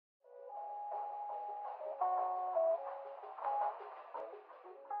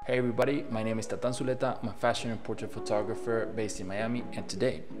Hey everybody, my name is Tatan Zuleta. I'm a fashion and portrait photographer based in Miami, and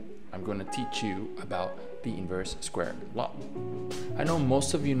today I'm going to teach you about the inverse square law. I know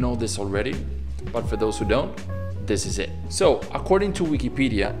most of you know this already, but for those who don't, this is it. So according to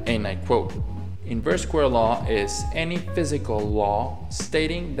Wikipedia, and I quote, inverse square law is any physical law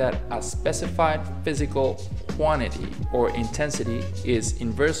stating that a specified physical quantity or intensity is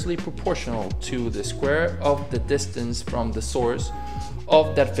inversely proportional to the square of the distance from the source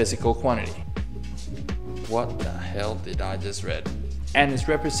of that physical quantity. What the hell did I just read? And is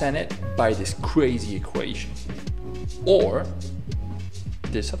represented by this crazy equation, or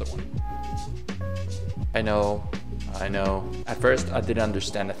this other one. I know. At first, I didn't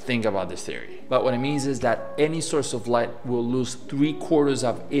understand a thing about this theory. But what it means is that any source of light will lose 3/4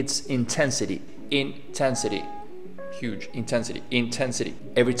 of its intensity. Huge intensity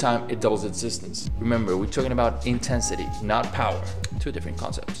every time it doubles its distance. Remember, we're talking about intensity, not power. Two different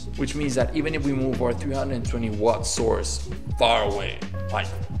concepts. Which means that even if we move our 320 watt source far away, like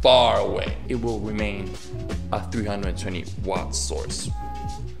far away, it will remain a 320 watt source.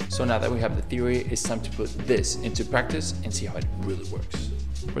 So now that we have the theory, it's time to put this into practice and see how it really works.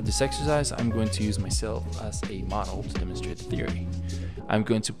 For this exercise, I'm going to use myself as a model to demonstrate the theory. I'm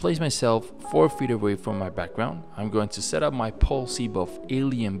going to place myself 4 feet away from my background. I'm going to set up my pole CBUF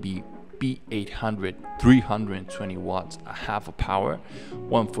Alien B B800 320 watts, a half a power,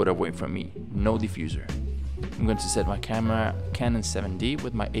 1 foot away from me, no diffuser. I'm going to set my camera Canon 7D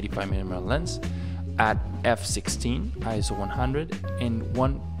with my 85mm lens at f16 ISO 100 in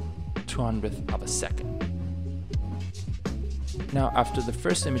 1/200th of a second. Now, after the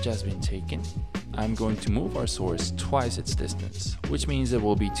first image has been taken, I'm going to move our source twice its distance, which means it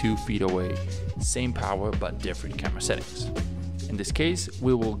will be 2 feet away, same power but different camera settings. In this case,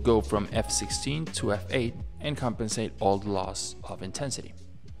 we will go from f16 to f8 and compensate all the loss of intensity.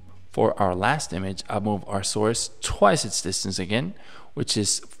 For our last image, I'll move our source twice its distance again, which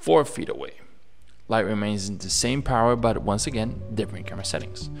is 4 feet away. Light remains in the same power but once again, different camera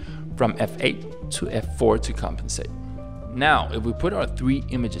settings, from f8 to f4 to compensate. Now, if we put our 3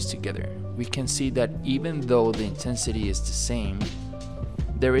 images together, we can see that even though the intensity is the same,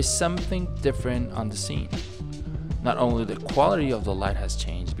 there is something different on the scene. Not only the quality of the light has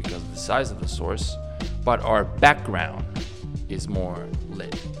changed because of the size of the source, but our background is more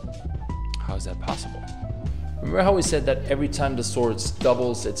lit. How is that possible? Remember how we said that every time the source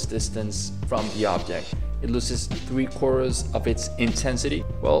doubles its distance from the object, it loses 3/4 of its intensity?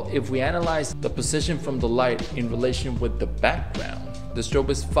 Well, if we analyze the position from the light in relation with the background, the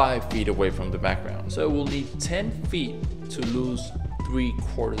strobe is 5 feet away from the background. So it will need 10 feet to lose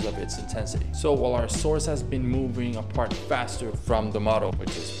 3/4 of its intensity. So while our source has been moving apart faster from the model,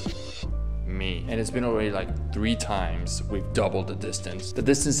 which is me, and it's been already like 3 times we've doubled the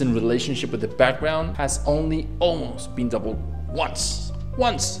distance in relationship with the background has only almost been doubled once.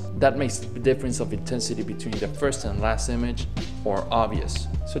 That makes the difference of intensity between the first and last image more obvious.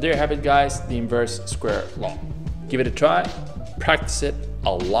 So there you have it, guys, the inverse square law. Give it a try, practice it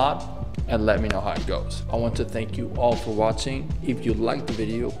a lot, and let me know how it goes. I want to thank you all for watching. If you liked the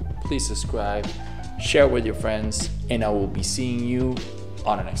video, please subscribe, share with your friends, and I will be seeing you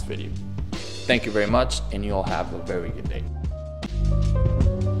on the next video. Thank you very much, and you all have a very good day.